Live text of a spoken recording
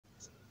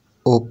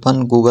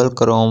Open Google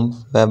Chrome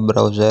web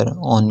browser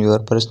on your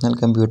personal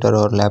computer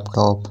or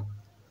laptop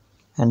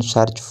and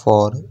search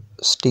for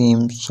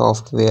Steam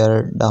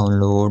software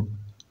download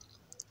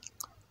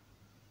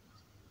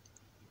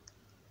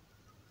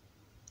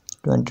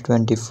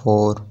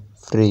 2024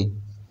 free.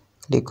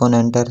 Click on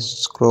enter,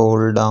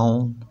 scroll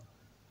down.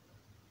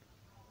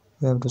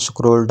 You have to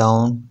scroll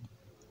down.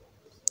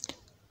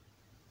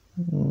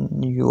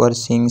 You are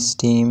seeing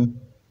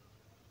Steam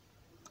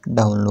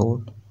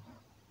download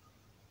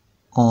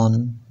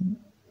on.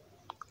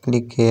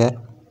 Click here.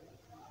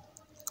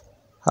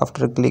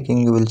 After clicking,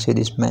 you will see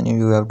this menu.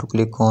 You have to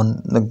click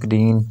on the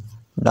green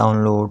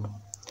download.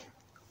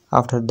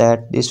 After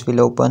that, this will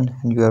open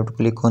and you have to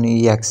click on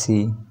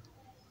exe.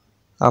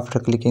 After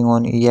clicking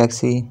on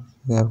exe,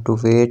 you have to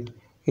wait.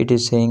 It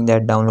is saying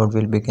that download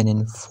will begin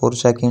in 4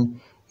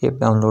 seconds. If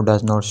download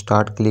does not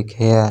start, click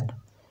here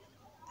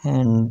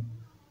and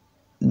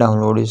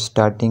download is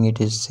starting.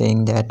 It is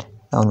saying that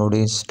download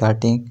is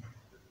starting.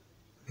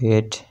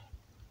 Wait.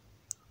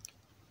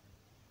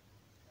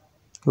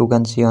 You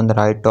can see on the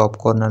right top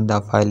corner the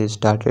file is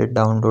started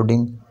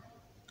downloading.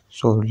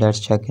 So let's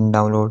check in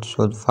download.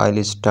 So the file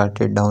is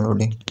started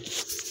downloading.